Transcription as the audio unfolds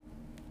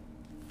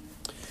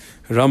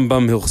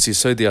Rambam Hilchos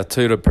Yesodei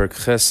haTorah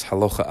Perek Ches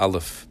Halacha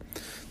Aleph.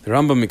 The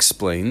Rambam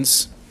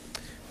explains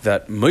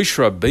that Moshe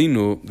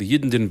Rabbeinu, the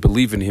Yidden didn't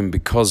believe in him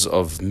because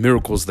of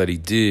miracles that he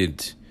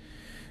did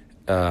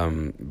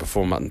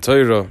before Matan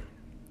Torah.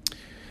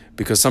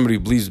 Because somebody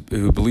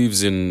who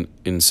believes in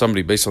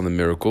somebody based on the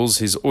miracles,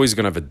 he's always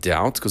going to have a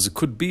doubt, because it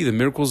could be the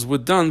miracles were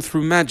done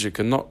through magic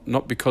and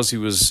not because he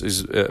was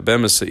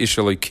Be'emes Ish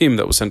Elokim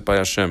that was sent by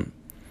Hashem.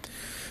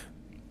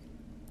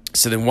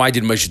 So then why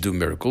did Moshe do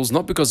miracles?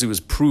 Not because he was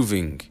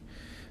proving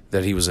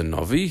that he was a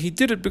Navi. He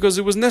did it because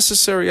it was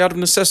necessary, out of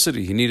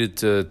necessity. He needed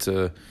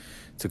to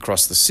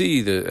cross the sea,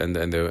 and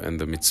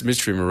the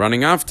Mitzrayim were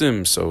running after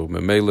him. So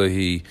Memela,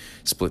 he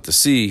split the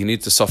sea. He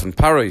needed to soften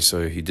Paray,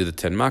 so he did the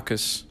 10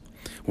 Makkos.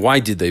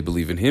 Why did they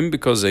believe in him?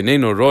 Because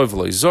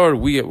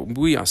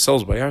we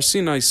ourselves by Har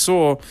Sinai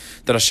saw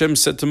that Hashem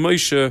said to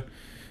Moshe,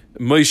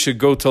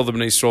 go tell the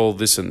Bnei Yisrael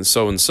this and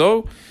so,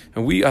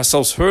 and we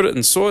ourselves heard it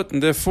and saw it,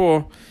 and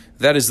therefore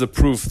that is the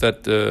proof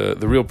that the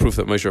real proof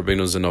that Moshe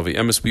Rabbeinu is a Navi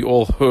Emes. We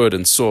all heard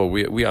and saw.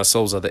 We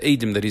ourselves are the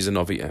Eidim that he's a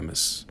Navi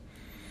Emes.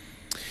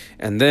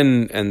 And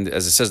then, and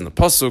as it says in the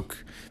pasuk,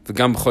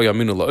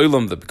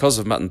 that because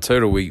of Matan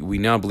Torah we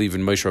now believe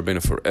in Moshe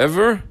Rabbeinu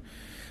forever,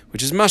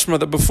 which is mashma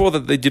that before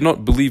that they did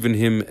not believe in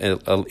him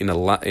with an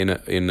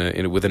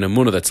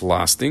emunah that's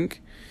lasting,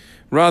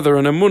 rather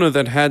an emunah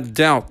that had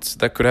doubt,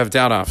 that could have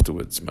doubt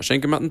afterwards.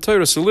 Mashenka Matan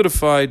Torah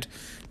solidified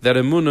that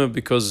emunah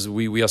because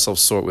we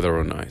ourselves saw it with our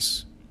own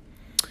eyes.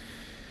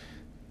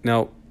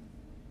 Now,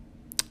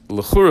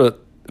 l'chura,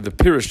 the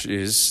pirush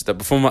is that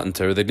before Matan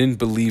Torah they didn't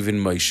believe in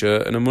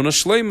Moshe and emunah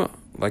shleima,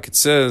 like it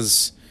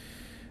says,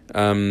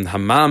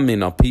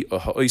 hamamin al pi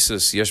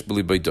ha'oises yesh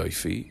b'li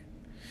b'doifi,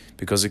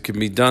 because it can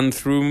be done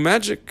through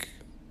magic.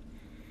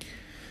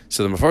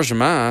 So the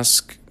Mefarshim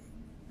ask,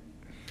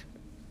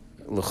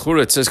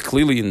 l'chura, it says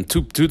clearly in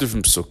two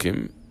different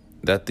psukim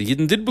that the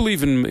Yidden did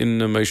believe in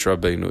Moshe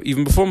Rabbeinu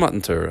even before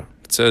Matan Torah.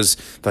 It says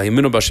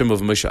v'hayiminu b'Hashem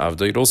of Moshe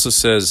Avdei. It also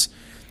says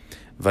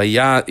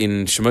vaya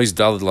in Shemos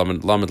Daled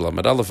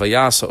Lamed Aleph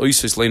vayasa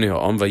oisos leinu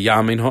ha'am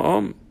vayamin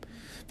ha'am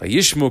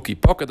vayishmu ki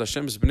pakad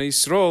Hashem's Bnei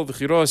Yisrael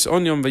v'chiras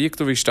onyam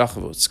vayiktu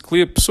v'ishtachavot. It's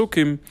clear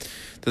psukim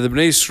that the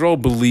Bnei Yisrael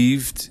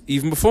believed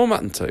even before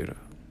Matan Torah,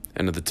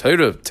 and the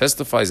Torah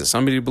testifies that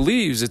somebody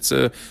believes. It's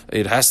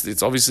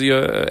obviously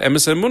a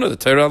emes emunah. The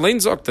Torah alein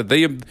zok that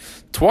they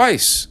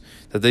twice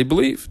that they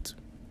believed.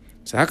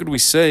 So how could we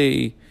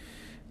say?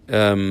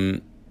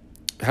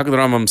 How could the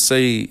Rambam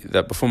say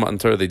that before Matan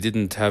Torah they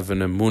didn't have an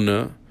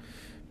emunah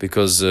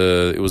because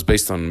it was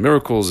based on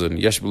miracles and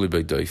yesh b'li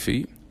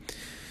b'doifi?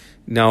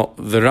 Now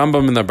the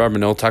Rambam and the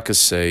Abarbanel Taka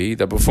say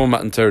that before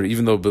Matan Torah,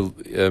 even though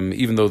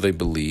they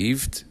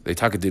believed, they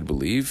Taka did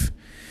believe,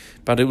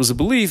 but it was a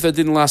belief that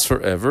didn't last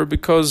forever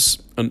because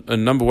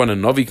number one, a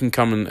Navi can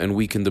come and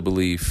weaken the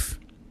belief.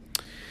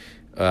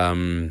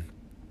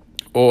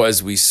 Or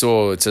as we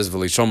saw, it says they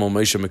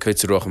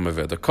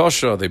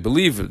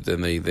believed,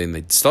 and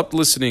they stopped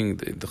listening.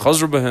 The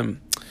chazru b'hem.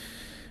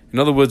 In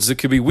other words, it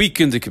could be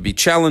weakened, it could be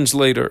challenged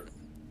later.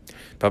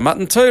 But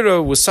Matan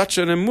Torah was such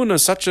an emunah,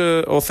 such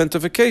an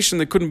authentication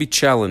that couldn't be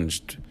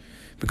challenged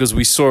because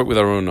we saw it with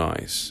our own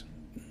eyes.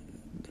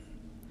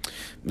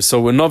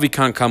 So a Navi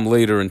can't come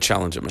later and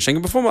challenge it.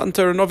 Before Matan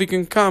Torah, a Navi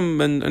can come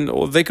and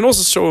they can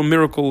also show a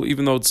miracle,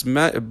 even though it's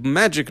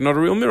magic, not a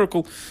real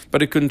miracle,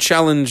 but it can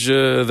challenge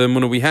the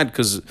emunah we had,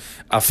 because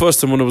our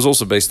first emunah was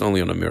also based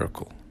only on a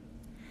miracle.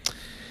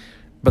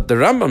 But the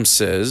Rambam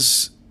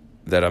says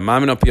that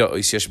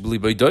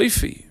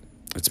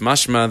it's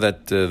mashma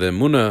that the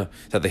emunah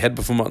that they had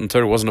before Matan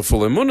Torah wasn't a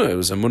full emunah. It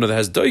was a emunah that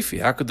has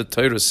doifi. How could the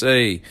Torah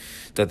say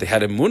that they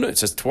had emunah? It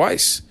says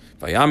twice.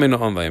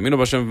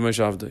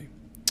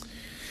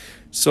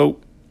 So,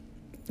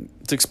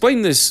 to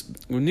explain this,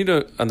 we need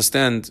to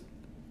understand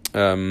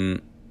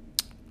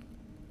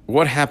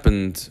what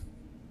happened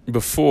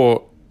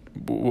before,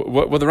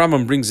 what the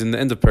Rambam brings in the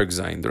end of Perek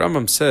Zayin. The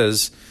Rambam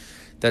says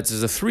that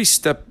there's a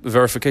 3-step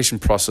verification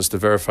process to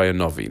verify a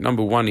Navi.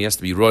 Number one, he has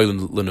to be royal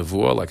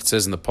l'nevuah, like it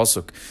says in the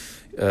pasuk,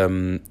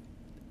 Navi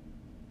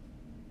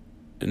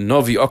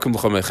akum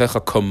l'chamechecha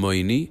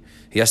kamoini.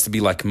 He has to be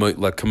like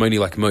kamoini,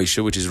 like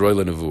Moshe, which is royal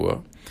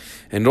l'nevuah.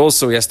 And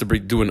also he has to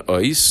do an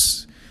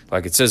ois,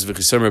 like it says,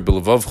 "V'chisomer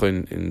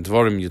b'levavcha" in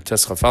Dvarim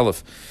Yutes Chaf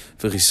Aleph,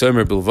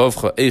 "V'chisomer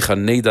b'levavcha eicha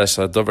neida es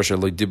hadavar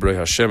shelo dibrei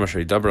Hashem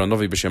asher yidaber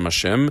hanavi b'shem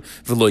Hashem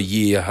v'lo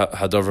yeh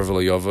hadavar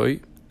v'lo yavoi."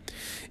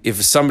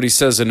 If somebody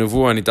says a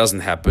nevuah and it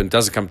doesn't happen, it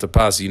doesn't come to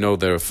pass, you know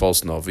they're a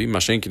false navi.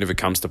 Mashenkin, if it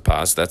comes to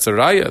pass, that's a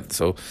raya.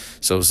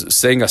 So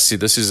saying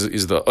asidus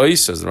is the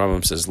ois, as the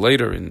Rambam says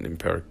later in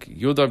Perek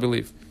Yud, I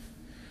believe,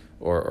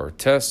 or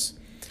Tes.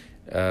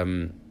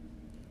 He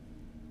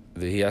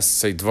has to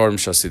say dvarim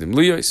shasidim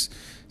liyos.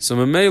 So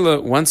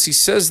Mamela, once he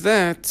says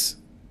that,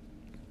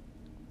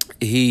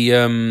 he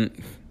does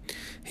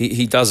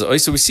an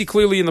ois. So we see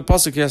clearly in the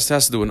pasuk he has to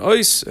do an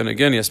ois, and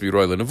again he has to be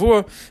royal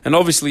nevuah, and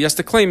obviously he has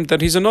to claim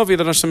that he's a navi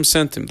that Hashem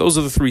sent him. Those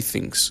are the 3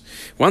 things.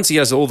 Once he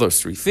has all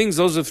those 3 things,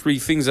 those are 3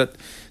 things that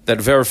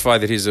verify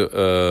that he's a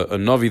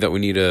navi that we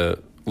need to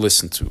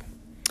listen to.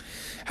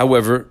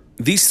 However,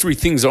 these three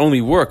things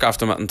only work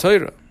after Matan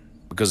Torah,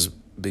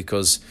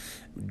 because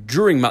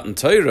during Matan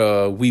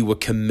Torah we were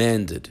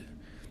commanded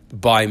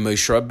by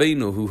Moshe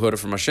Rabbeinu, who heard it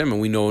from Hashem,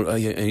 and we know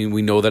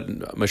that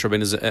Moshe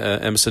Rabbeinu is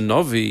Emerson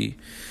Novi.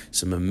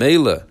 So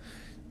Mamela,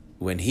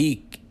 when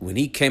he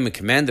came and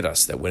commanded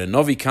us that when a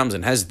Novi comes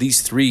and has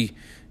these three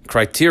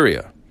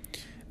criteria,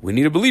 we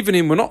need to believe in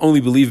him. We're not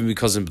only believing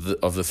because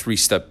of the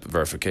three-step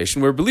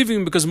verification. We're believing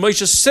him because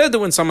Moshe said that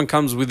when someone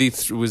comes with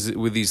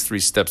these three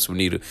steps,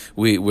 we're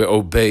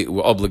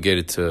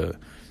obligated to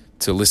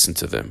listen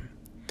to them.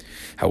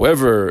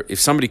 However, if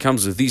somebody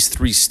comes with these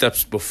three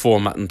steps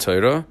before Matan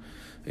Torah,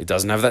 it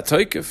doesn't have that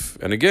takeif.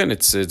 And again,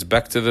 it's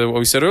back to what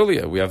we said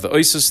earlier. We have the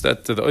oisis,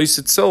 that the ois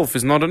itself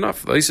is not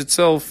enough. The ois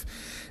itself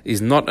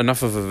is not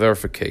enough of a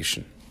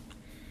verification.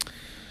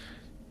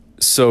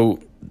 So,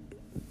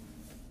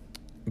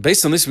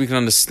 based on this, we can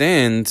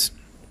understand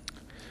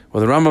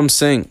what the Rambam's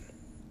saying,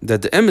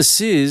 that the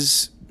emes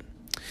is,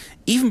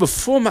 even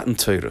before Matan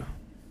Torah,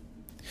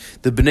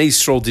 the Bnei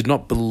Yisrael did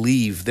not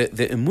believe, that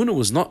the emunah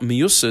was not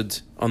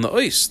miyusad on the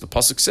ois. The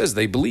pasuk says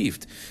they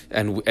believed,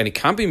 and it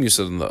can't be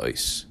miyusad on the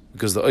ois,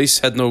 because the ois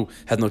had no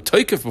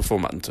takeif before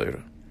Matan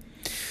Torah.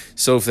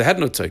 So if they had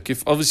no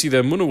takeif, obviously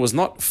their emunah was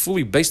not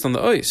fully based on the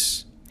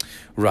ois.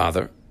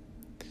 Rather,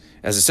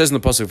 as it says in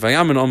the pasuk,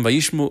 "Vayamenon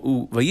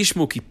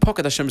vayishmu ki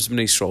poked Hashem es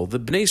Bnei Yisrael." The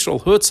Bnei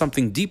Yisrael heard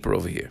something deeper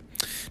over here.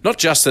 Not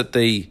just that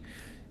they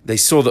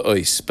saw the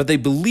ois, but they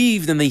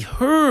believed and they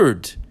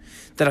heard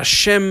that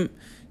Hashem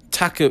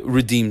Taka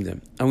redeemed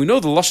them. And we know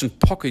the lashon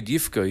poked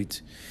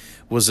yifkod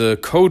was a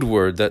code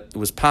word that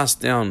was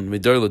passed down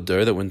midor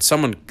l'dor, that when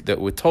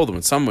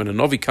a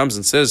Novi comes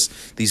and says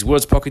these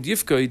words poked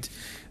yifkod,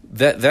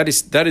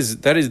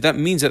 that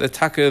means that the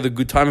Taka, the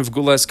good time of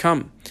Gula, has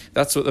come.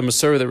 That's what the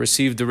Masorah they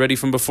received already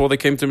from before they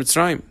came to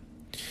Mitzrayim.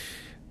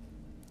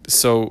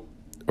 So,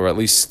 or at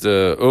least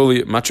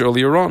much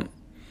earlier on.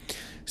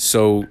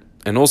 So,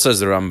 and also as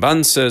the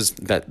Ramban says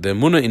that the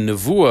emunah in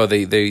Nevuah,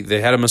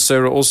 they had a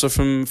Masorah also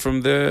from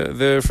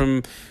their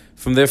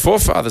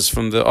forefathers,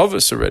 from the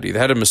Avos already. They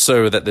had a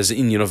Masorah that there's an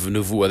inyan of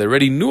Nevuah. They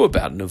already knew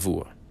about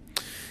Nevuah.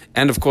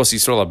 And of course,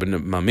 Yisrael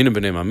maminim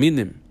b'nei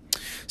maminim.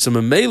 So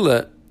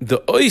Mamela, the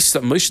ois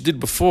that Moshe did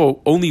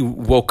before only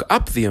woke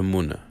up the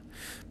emunah.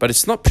 But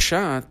it's not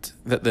pshat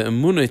that the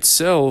emunah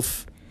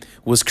itself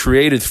was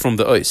created from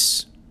the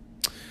ois.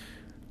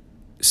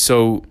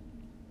 So,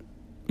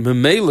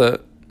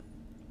 Mamela,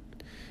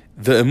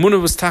 the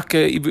emunah was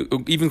taka,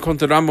 even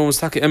Konta Rambam was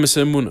taka emes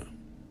emunah.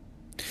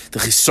 The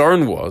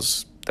chisaron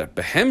was that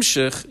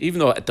behemshech, even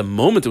though at the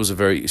moment it was a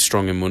very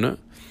strong emunah,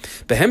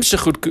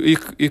 behemshech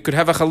you could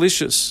have a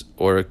chalishus,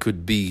 or it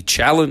could be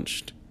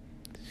challenged.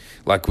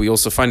 Like we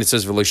also find it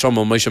says that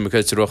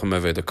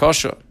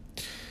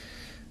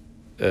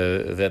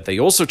they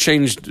also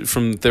changed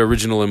from their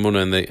original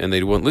emunah, and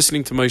they weren't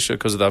listening to Moshe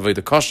because of the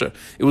Avodah Kasha.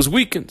 It was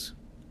weakened.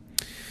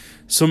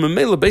 So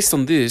Mamela, based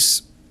on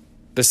this,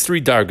 there's three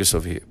dargas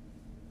over here.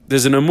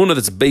 There's an emunah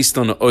that's based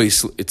on the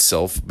ois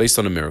itself, based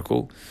on a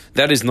miracle.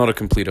 That is not a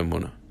complete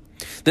emunah.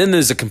 Then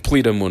there's a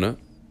complete emunah,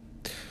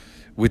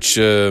 which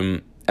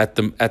at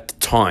the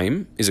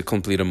time is a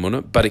complete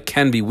emunah, but it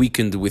can be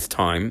weakened with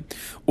time,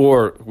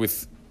 or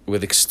with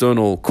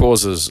external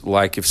causes,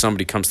 like if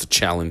somebody comes to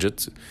challenge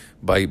it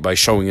by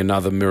showing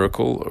another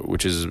miracle,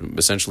 which is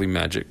essentially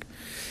magic.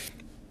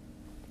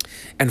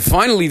 And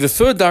finally, the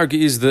third darga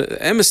is the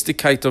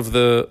emistikite of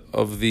the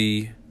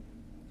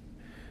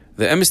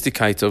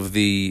emistikite of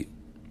the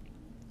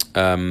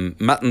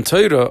Matan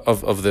Torah,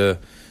 of the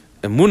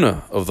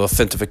emunah, of the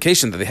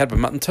authentication that they had by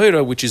Matan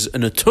Torah, which is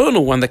an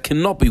eternal one that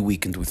cannot be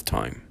weakened with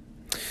time.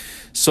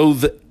 So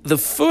the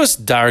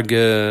first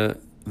darga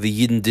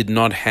the Yidden did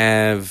not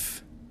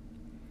have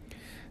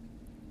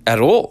at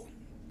all.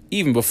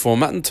 Even before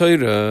Matan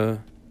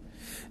Torah,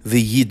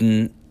 the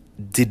Yidden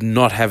did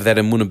not have that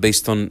emunah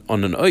based on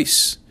an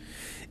ois.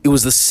 It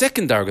was the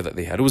second darga that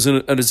they had. It was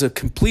a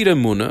complete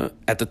emunah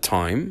at the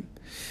time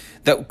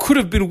that could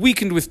have been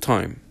weakened with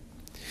time.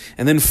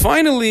 And then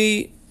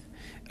finally,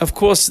 of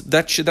course,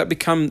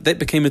 that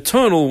became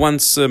eternal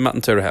once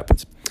Matan Torah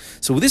happened.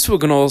 So with this, we're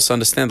going to also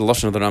understand the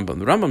lashon of the Rambam.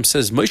 The Rambam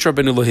says, Moshe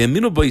Rabbeinu lo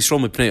ha'aminu b'Yisrael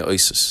mipnei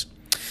oisus.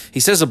 He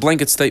says a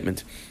blanket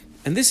statement,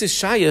 and this is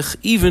shayach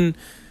even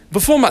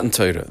before Matan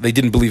Torah. They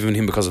didn't believe in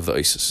him because of the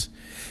oisus,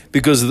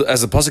 because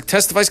as the pasuk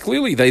testifies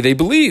clearly, they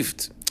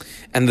believed,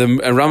 and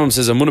Rambam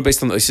says emunah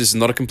based on the oisus is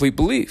not a complete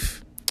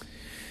belief.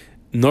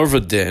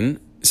 Norvaden.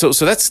 So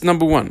that's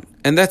number one.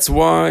 And that's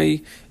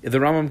why the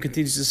Rambam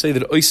continues to say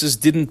that oisus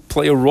didn't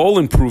play a role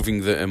in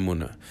proving the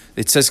emunah.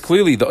 It says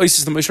clearly the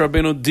oisus that Moshe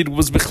Rabbeinu did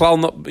was bichlal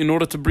not in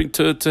order to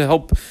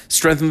help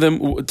strengthen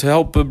them, to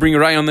help bring a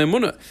ray on the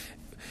emunah.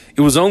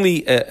 It was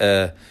only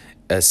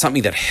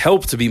something that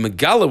helped to be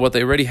megala what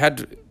they already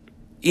had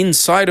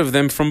inside of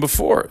them from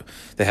before.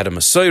 They had a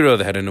Masorah,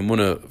 they had an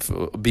emunah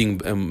being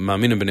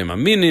maminim b'nei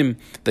maminim.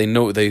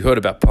 They heard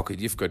about pocket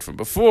yifkod from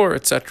before,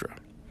 etc.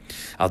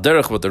 Al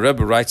derech, what the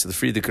Rebbe writes, the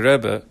Frierdiker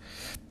Rebbe,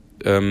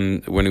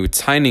 when he was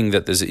taining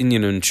that there's an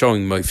inyan in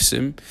showing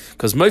moifsim,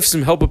 because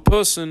moifsim help a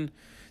person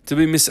to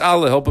be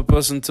mis'ala, help a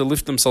person to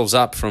lift themselves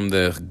up from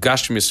the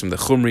gashmis, from the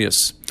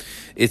chumrius.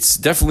 It's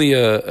definitely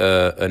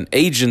an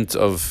agent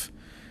of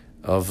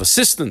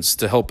assistance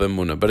to help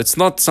emunah, but it's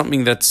not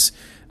something that's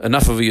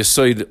enough of a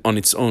yesod on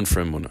its own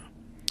for emunah.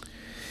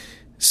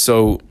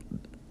 So,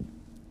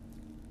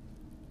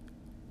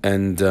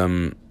 and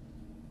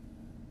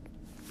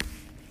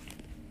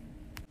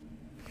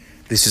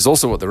this is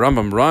also what the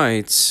Rambam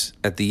writes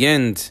at the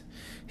end.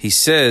 He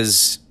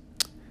says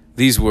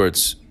these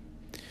words: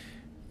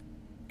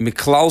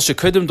 "Miklal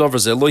shekodem davar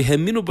ze lo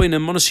heminu b'nei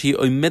emunah shehi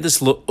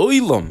oimedes lo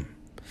oilam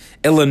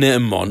ela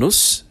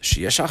ne'emanus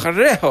sheyesh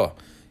achareha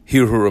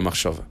hirhura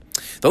machshava."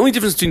 The only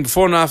difference between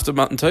before and after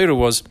Matan Torah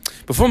was,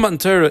 before Matan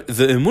Torah,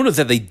 the emunah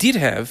that they did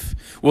have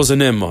was an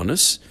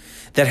emunah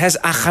that has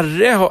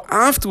achareha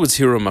afterwards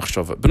hirhura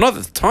machshava, but not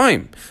at the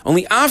time.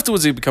 Only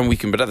afterwards they become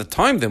weakened, but at the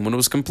time the emunah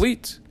was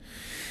complete.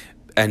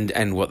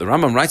 And what the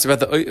Rambam writes about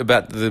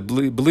the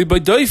beli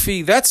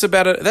b'doifi, that's an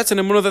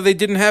emunah that they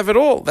didn't have at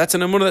all. That's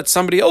an emunah that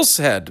somebody else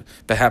had,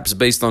 perhaps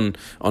based on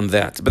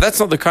that. But that's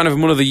not the kind of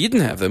emunah that you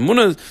didn't have. The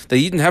emunah that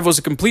you didn't have was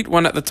a complete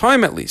one at the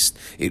time, at least.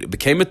 It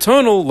became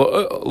eternal,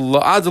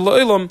 la'ad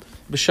la'olam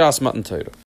b'shas Matan Torah.